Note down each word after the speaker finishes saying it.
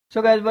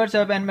So guys, what's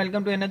up and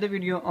welcome to another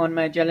video on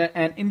my channel.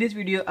 And in this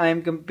video I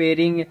am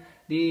comparing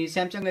the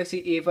Samsung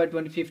Galaxy A5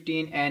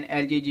 2015 and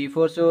LG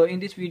G4. So in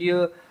this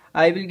video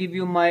I will give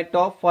you my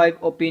top 5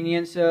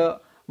 opinions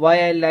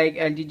why I like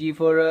LG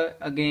G4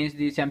 against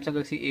the Samsung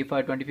Galaxy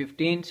A5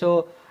 2015.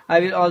 So I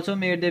will also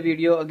make the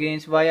video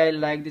against why I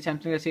like the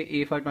Samsung Galaxy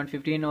A5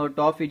 2015 or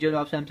top features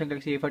of Samsung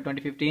Galaxy A5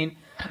 2015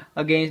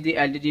 against the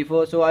LG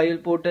G4. So I will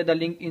put the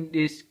link in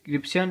the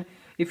description.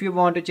 If you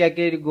want to check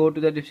it, go to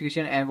the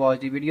description and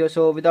watch the video.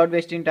 So without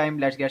wasting time,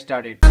 let's get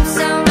started.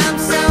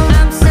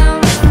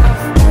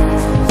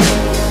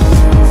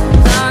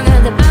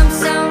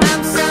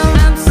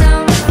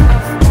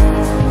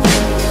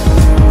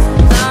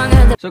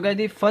 So guys,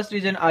 the first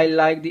reason I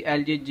like the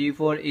LG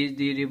G4 is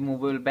the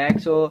removable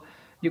back. So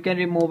you can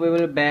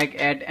removable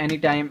back at any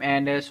time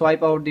and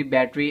swipe out the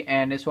battery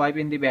and swipe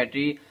in the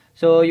battery.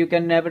 So you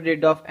can never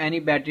rid of any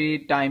battery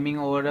timing,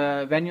 or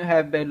when you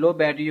have a low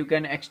battery you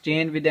can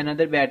exchange with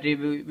another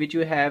battery which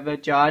you have a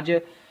charge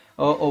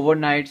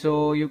overnight,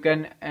 so you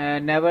can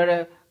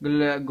never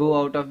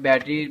go out of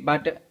battery.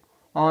 But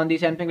on the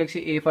Samsung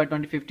Galaxy A5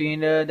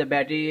 2015 the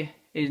battery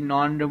is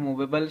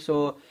non-removable,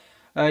 so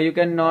you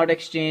cannot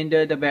exchange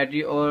the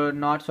battery or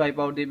not swipe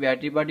out the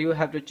battery, but you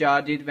have to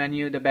charge it when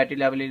the battery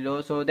level is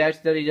low. So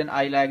that's the reason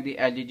I like the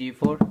LG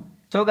G4.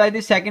 So guys,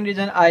 the second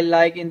reason I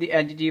like in the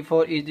LG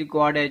G4 is the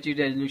Quad HD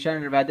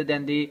resolution rather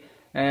than the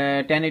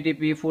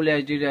 1080p Full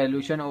HD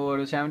resolution or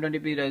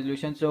 720p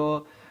resolution.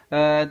 So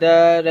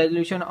the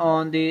resolution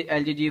on the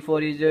LG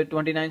G4 is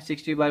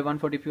 2960 by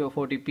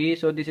 140p.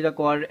 So this is a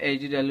Quad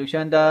HD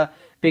resolution. The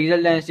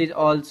pixel density is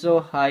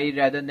also high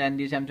rather than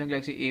the Samsung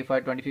Galaxy A5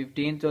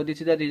 2015. So this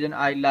is the reason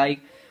I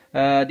like the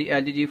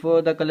LG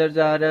G4. The colors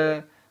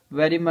are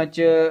very much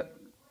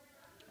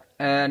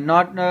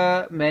not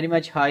very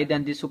much high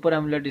than the Super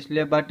AMOLED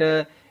display, but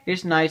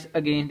it's nice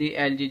against the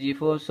LG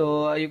G4.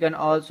 So you can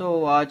also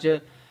watch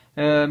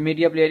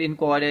media player in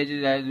Quad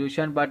HD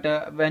resolution, but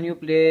when you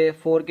play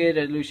 4K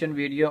resolution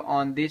video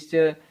on this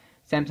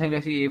Samsung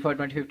Galaxy A5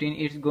 2015,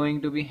 it's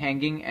going to be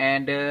hanging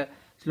and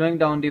slowing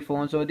down the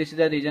phone. So this is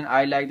the reason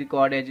I like the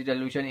Quad HD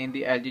resolution in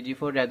the LG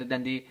G4 rather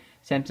than the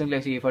Samsung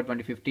Galaxy A5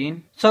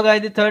 2015. So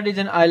guys, the third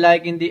reason I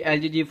like in the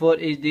LG G4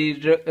 is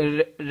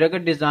the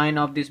rugged design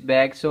of this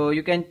bag. So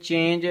you can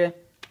change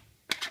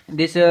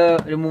this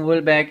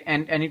removable bag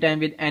and anytime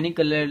with any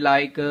color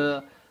like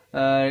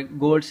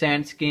gold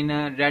sand skin,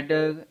 red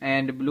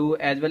and blue,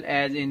 as well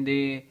as in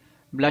the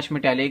blush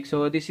metallic.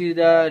 So this is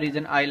the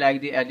reason I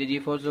like the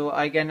LG G4. So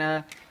I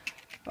can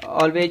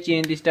always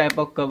change this type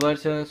of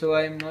covers. So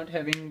I am not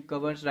having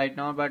covers right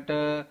now, but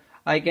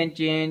I can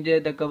change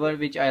the cover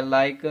which I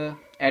like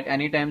at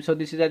any time. So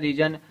this is the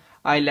reason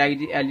I like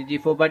the LG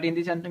G4. But in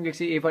the Samsung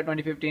Galaxy A5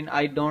 2015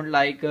 I don't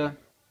like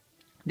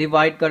the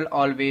white color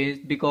always,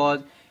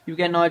 because you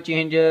cannot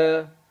change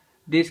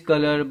this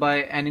color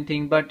by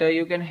anything, but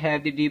you can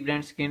have the deep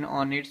brand skin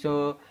on it,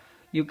 so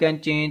you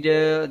can change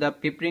the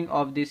peppering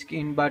of the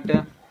skin. But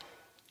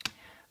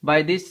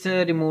by this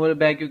removable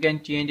bag you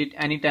can change it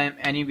anytime,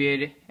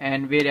 anywhere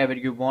and wherever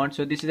you want.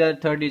 So this is the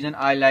third reason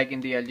I like in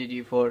the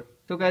LG G4.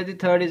 So guys, the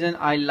third reason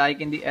I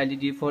like in the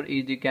LG G4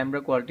 is the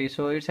camera quality.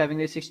 So it's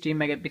having a 16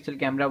 megapixel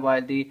camera,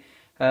 while the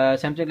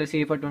Samsung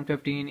Galaxy A5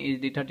 2015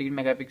 is the 13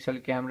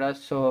 megapixel camera.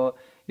 So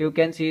you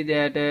can see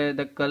that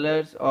the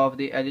colors of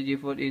the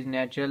LG G4 is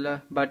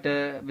natural, but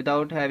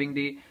without having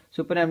the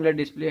Super AMOLED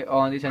display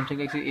on the Samsung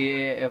Galaxy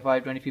A5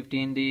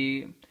 2015,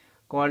 the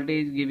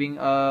quality is giving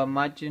a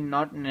much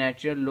not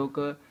natural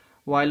look,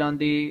 while on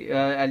the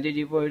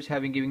LG G4 it's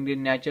giving the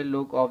natural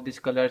look of this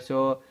color.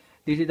 So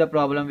this is the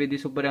problem with the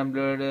Super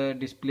AMOLED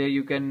display.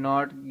 You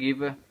cannot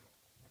give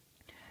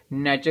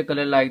natural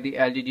color like the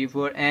LG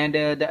G4. And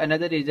the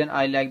another reason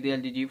I like the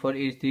LG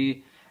G4 is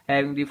the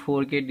having the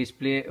 4K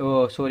display.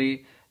 Oh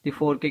sorry, the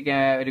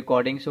 4K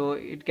recording. So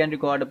it can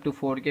record up to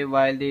 4K,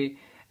 while the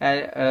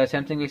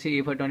Samsung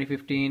Galaxy A5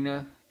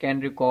 2015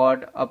 can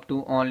record up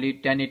to only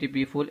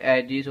 1080p Full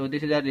HD. So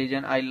this is the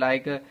reason I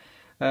like the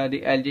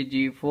LG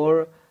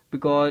G4,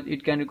 because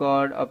it can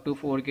record up to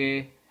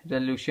 4K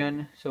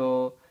resolution.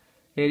 So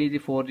here is the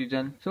fourth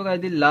reason. So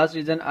guys, the last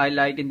reason I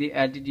like in the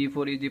LG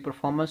G4 is the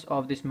performance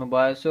of this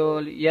mobile. So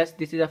yes,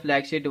 this is a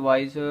flagship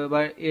device,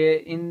 but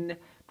in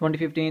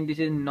 2015 this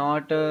is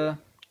not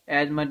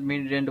as much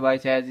mid-range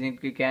device as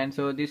it can.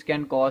 So this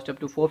can cost up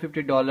to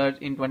 $450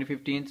 in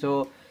 2015.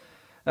 So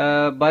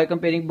by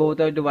comparing both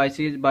the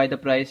devices by the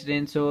price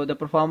range, so the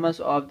performance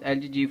of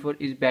LG G4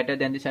 is better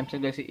than the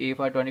Samsung Galaxy A5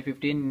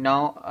 2015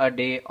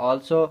 nowadays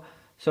also.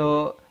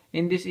 So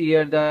in this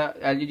year the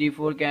LG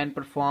G4 can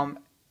perform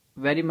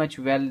very much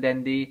well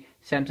than the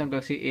Samsung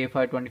Galaxy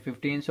A5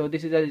 2015. So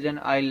this is the reason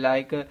I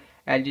like LG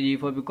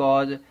G4,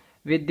 because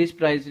with this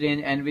price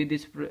range and with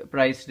this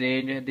price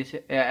range, this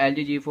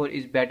LG G4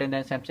 is better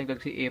than Samsung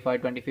Galaxy A5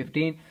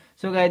 2015.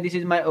 So guys, this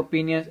is my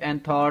opinions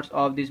and thoughts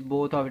of this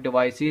both of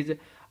devices,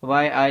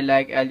 why I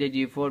like LG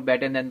G4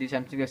 better than the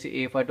Samsung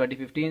Galaxy A5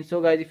 2015.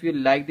 So guys, if you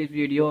like this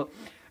video,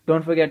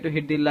 don't forget to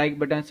hit the like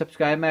button,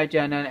 subscribe my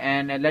channel,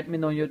 and let me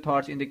know your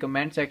thoughts in the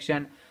comment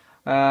section.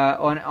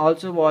 and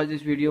also watch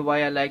this video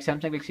why I like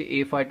Samsung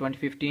Galaxy A5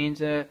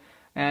 2015s,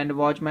 and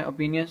watch my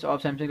opinions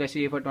of Samsung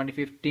Galaxy A5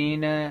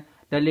 2015.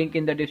 The link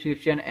in the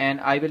description, and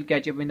I will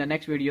catch up in the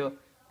next video.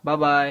 Bye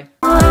bye.